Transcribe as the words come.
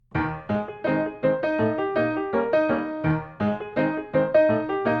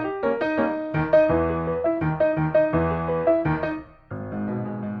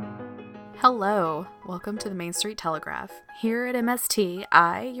welcome to the Main Street Telegraph. Here at MST,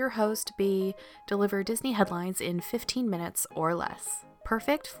 I, your host, B, deliver Disney headlines in 15 minutes or less.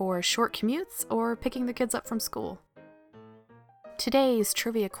 Perfect for short commutes or picking the kids up from school. Today's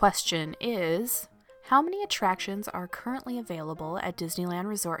trivia question is, how many attractions are currently available at Disneyland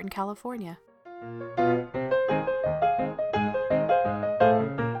Resort in California?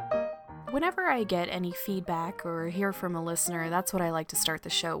 Whenever I get any feedback or hear from a listener, that's what I like to start the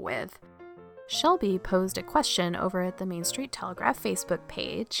show with. Shelby posed a question over at the Main Street Telegraph Facebook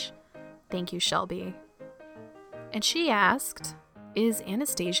page. Thank you, Shelby. And she asked, is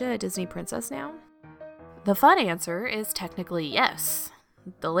Anastasia a Disney princess now? The fun answer is technically yes.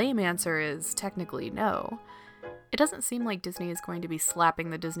 The lame answer is technically no. It doesn't seem like Disney is going to be slapping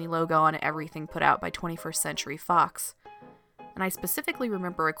the Disney logo on everything put out by 21st Century Fox. And I specifically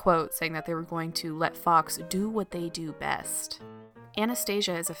remember a quote saying that they were going to let Fox do what they do best.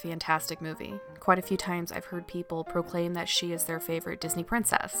 Anastasia is a fantastic movie. Quite a few times I've heard people proclaim that she is their favorite Disney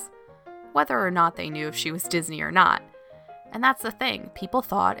princess, whether or not they knew if she was Disney or not. And that's the thing, people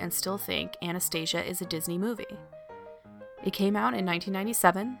thought and still think Anastasia is a Disney movie. It came out in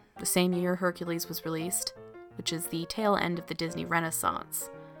 1997, the same year Hercules was released, which is the tail end of the Disney Renaissance.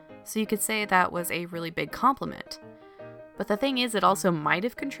 So you could say that was a really big compliment. But the thing is, it also might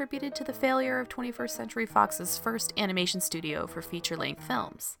have contributed to the failure of 21st Century Fox's first animation studio for feature-length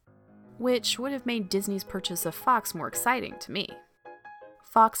films, which would have made Disney's purchase of Fox more exciting to me.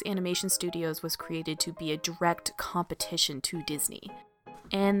 Fox Animation Studios was created to be a direct competition to Disney,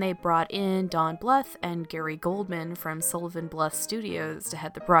 and they brought in Don Bluth and Gary Goldman from Sullivan Bluth Studios to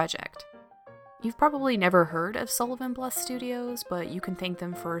head the project. You've probably never heard of Sullivan Bluth Studios, but you can thank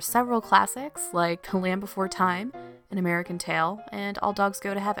them for several classics like The Land Before Time, An American Tail, and All Dogs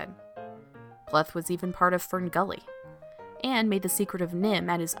Go to Heaven. Bluth was even part of Fern Gully, and made The Secret of Nim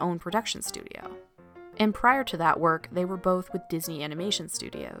at his own production studio. And prior to that work, they were both with Disney Animation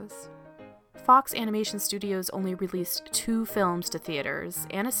Studios. Fox Animation Studios only released 2 films to theaters,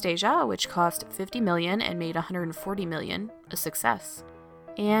 Anastasia, which cost $50 million and made $140 million, a success,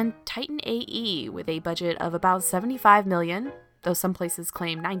 and Titan AE with a budget of about $75 million, though some places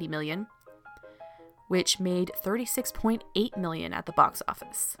claim $90 million, which made $36.8 million at the box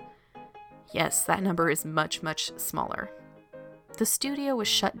office. Yes, that number is much, much smaller. The studio was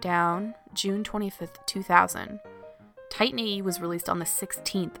shut down June 25th, 2000. Titan AE was released on the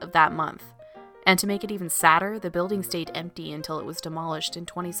 16th of that month, and to make it even sadder, the building stayed empty until it was demolished in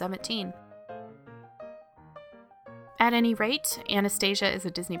 2017. At any rate, Anastasia is a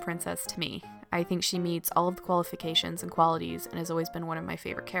Disney princess to me. I think she meets all of the qualifications and qualities and has always been one of my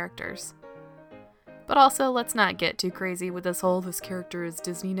favorite characters. But also, let's not get too crazy with this character is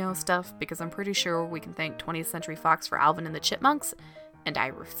Disney now stuff, because I'm pretty sure we can thank 20th Century Fox for Alvin and the Chipmunks, and I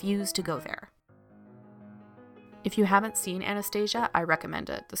refuse to go there. If you haven't seen Anastasia, I recommend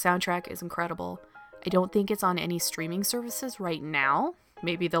it. The soundtrack is incredible. I don't think it's on any streaming services right now.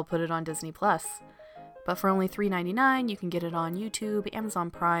 Maybe they'll put it on Disney+. But for only $3.99, you can get it on YouTube, Amazon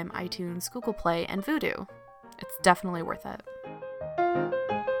Prime, iTunes, Google Play, and Vudu. It's definitely worth it.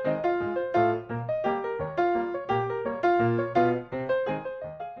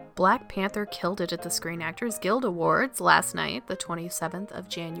 Black Panther killed it at the Screen Actors Guild Awards last night, the 27th of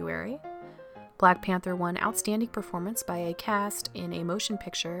January. Black Panther won Outstanding Performance by a Cast in a Motion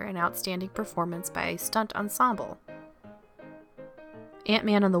Picture and Outstanding Performance by a Stunt Ensemble.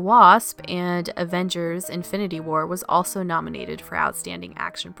 Ant-Man and the Wasp and Avengers: Infinity War was also nominated for Outstanding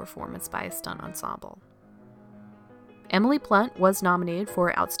Action Performance by a Stunt Ensemble. Emily Blunt was nominated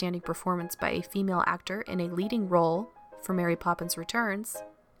for Outstanding Performance by a Female Actor in a Leading Role for Mary Poppins Returns.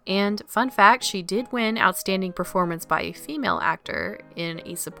 And, fun fact, she did win Outstanding Performance by a Female Actor in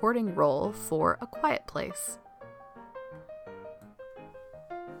a Supporting Role for A Quiet Place.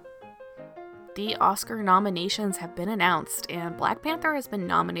 The Oscar nominations have been announced, and Black Panther has been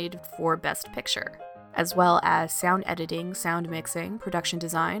nominated for Best Picture, as well as Sound Editing, Sound Mixing, Production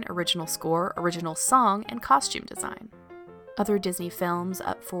Design, Original Score, Original Song, and Costume Design. Other Disney films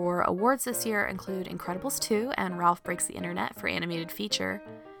up for awards this year include Incredibles 2 and Ralph Breaks the Internet for Animated Feature,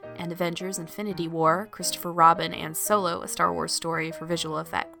 and Avengers: Infinity War, Christopher Robin, and Solo: A Star Wars Story for Visual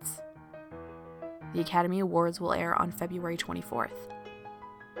Effects. The Academy Awards will air on February 24th.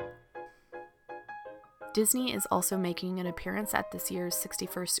 Disney is also making an appearance at this year's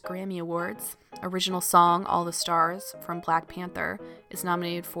 61st Grammy Awards. Original song All the Stars from Black Panther is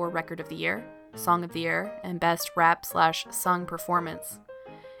nominated for Record of the Year, Song of the Year, and Best Rap/Sung Performance.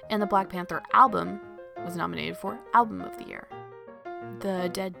 And the Black Panther album was nominated for Album of the Year. The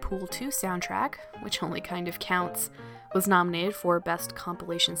Deadpool 2 soundtrack, which only kind of counts, was nominated for Best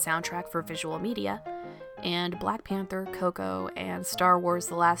Compilation Soundtrack for Visual Media, and Black Panther, Coco, and Star Wars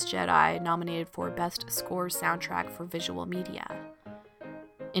The Last Jedi nominated for Best Score Soundtrack for Visual Media.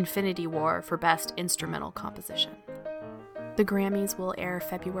 Infinity War for Best Instrumental Composition. The Grammys will air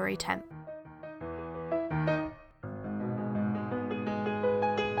February 10th.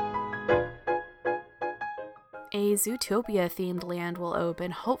 A Zootopia-themed land will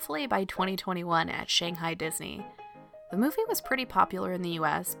open hopefully by 2021 at Shanghai Disney. The movie was pretty popular in the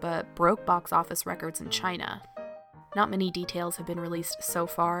US, but broke box office records in China. Not many details have been released so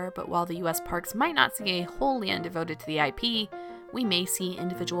far, but while the US parks might not see a whole land devoted to the IP, we may see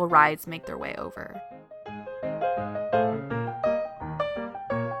individual rides make their way over.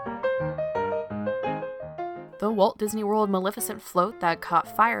 The Walt Disney World Maleficent float that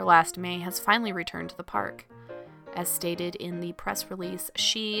caught fire last May has finally returned to the park. As stated in the press release,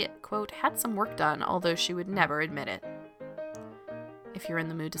 she, quote, had some work done, although she would never admit it. If you're in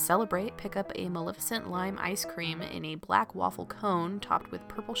the mood to celebrate, pick up a Maleficent lime ice cream in a black waffle cone topped with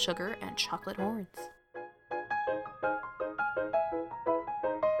purple sugar and chocolate horns.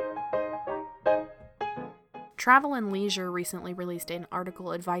 Travel and Leisure recently released an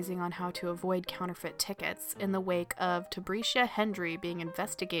article advising on how to avoid counterfeit tickets in the wake of Tabrisha Hendry being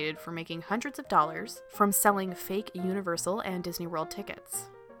investigated for making hundreds of dollars from selling fake Universal and Disney World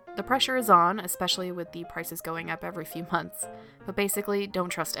tickets. The pressure is on, especially with the prices going up every few months, but basically don't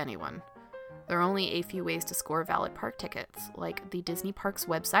trust anyone. There are only a few ways to score valid park tickets, like the Disney Parks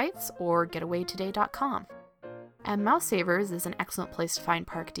websites or getawaytoday.com. And Mouse Savers is an excellent place to find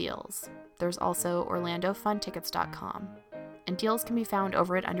park deals. There's also OrlandoFunTickets.com, and deals can be found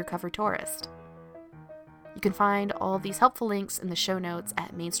over at Undercover Tourist. You can find all of these helpful links in the show notes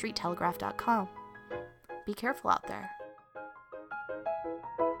at MainStreetTelegraph.com. Be careful out there.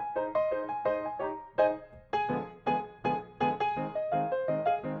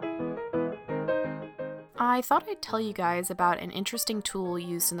 I thought I'd tell you guys about an interesting tool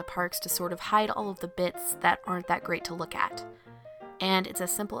used in the parks to sort of hide all of the bits that aren't that great to look at. And it's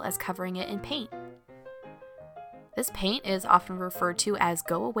as simple as covering it in paint. This paint is often referred to as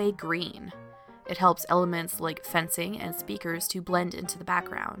go-away green. It helps elements like fencing and speakers to blend into the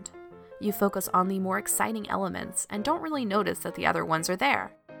background. You focus on the more exciting elements and don't really notice that the other ones are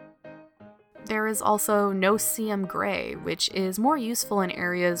there. There is also No CM Gray, which is more useful in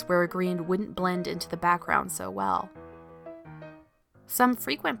areas where a green wouldn't blend into the background so well. Some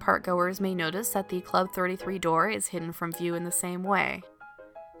frequent parkgoers may notice that the Club 33 door is hidden from view in the same way.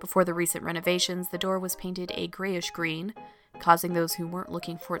 Before the recent renovations, the door was painted a grayish green, causing those who weren't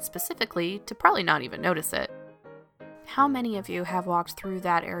looking for it specifically to probably not even notice it. How many of you have walked through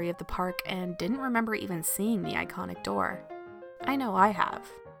that area of the park and didn't remember even seeing the iconic door? I know I have.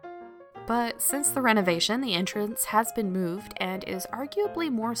 But since the renovation, the entrance has been moved and is arguably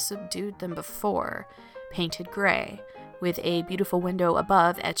more subdued than before, painted gray, with a beautiful window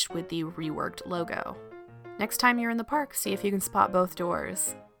above etched with the reworked logo. Next time you're in the park, see if you can spot both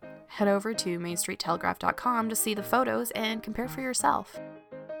doors. Head over to MainStreetTelegraph.com to see the photos and compare for yourself.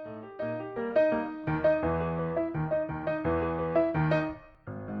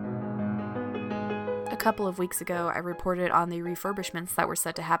 A couple of weeks ago, I reported on the refurbishments that were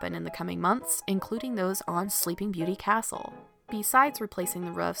set to happen in the coming months, including those on Sleeping Beauty Castle. Besides replacing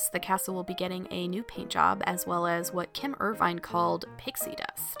the roofs, the castle will be getting a new paint job as well as what Kim Irvine called pixie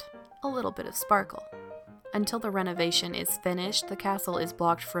dust, a little bit of sparkle. Until the renovation is finished, the castle is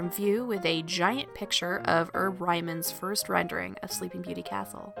blocked from view with a giant picture of Herb Ryman's first rendering of Sleeping Beauty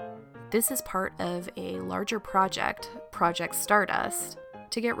Castle. This is part of a larger project, Project Stardust,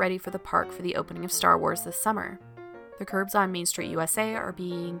 to get ready for the park for the opening of Star Wars this summer. The curbs on Main Street USA are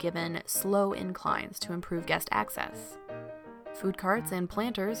being given slow inclines to improve guest access. Food carts and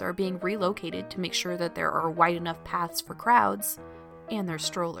planters are being relocated to make sure that there are wide enough paths for crowds and their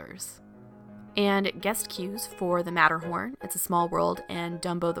strollers. And guest queues for the Matterhorn, It's a Small World, and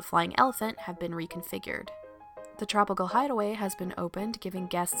Dumbo the Flying Elephant have been reconfigured. The Tropical Hideaway has been opened, giving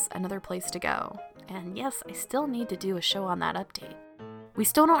guests another place to go. And yes, I still need to do a show on that update. We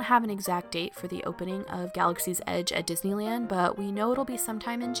still don't have an exact date for the opening of Galaxy's Edge at Disneyland, but we know it'll be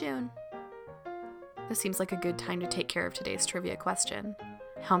sometime in June. This seems like a good time to take care of today's trivia question.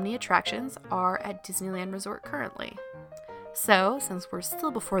 How many attractions are at Disneyland Resort currently? So, since we're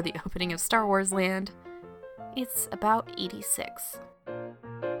still before the opening of Star Wars Land, it's about 86.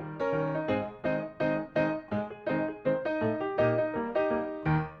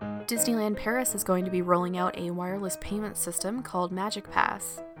 Disneyland Paris is going to be rolling out a wireless payment system called Magic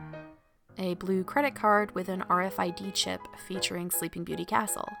Pass, a blue credit card with an RFID chip featuring Sleeping Beauty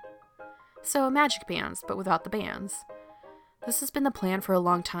Castle. So magic bands, but without the bands. This has been the plan for a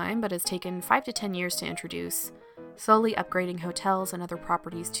long time, but has taken 5 to 10 years to introduce, slowly upgrading hotels and other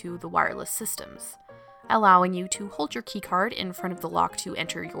properties to the wireless systems, allowing you to hold your keycard in front of the lock to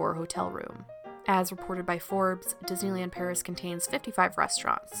enter your hotel room. As reported by Forbes, Disneyland Paris contains 55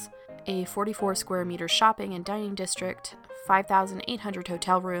 restaurants, a 44 square meter shopping and dining district, 5,800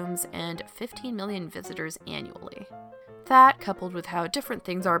 hotel rooms, and 15 million visitors annually. That, coupled with how different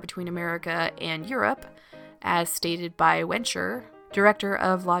things are between America and Europe, as stated by Wencher, director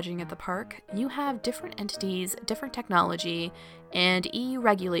of lodging at the park, you have different entities, different technology, and EU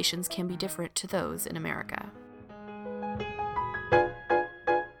regulations can be different to those in America.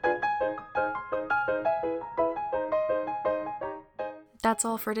 That's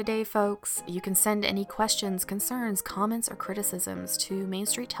all for today, folks. You can send any questions, concerns, comments, or criticisms to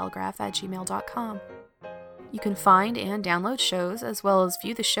mainstreettelegraph@gmail.com. You can find and download shows, as well as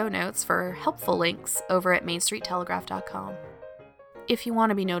view the show notes for helpful links over at mainstreettelegraph.com. If you want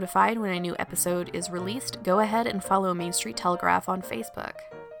to be notified when a new episode is released, go ahead and follow Main Street Telegraph on Facebook.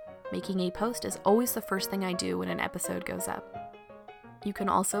 Making a post is always the first thing I do when an episode goes up. You can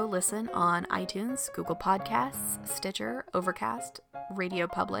also listen on iTunes, Google Podcasts, Stitcher, Overcast, Radio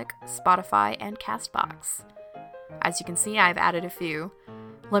Public, Spotify, and CastBox. As you can see, I've added a few.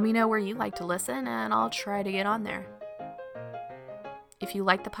 Let me know where you like to listen, and I'll try to get on there. If you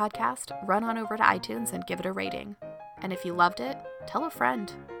like the podcast, run on over to iTunes and give it a rating. And if you loved it, tell a friend.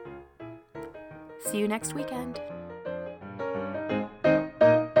 See you next weekend.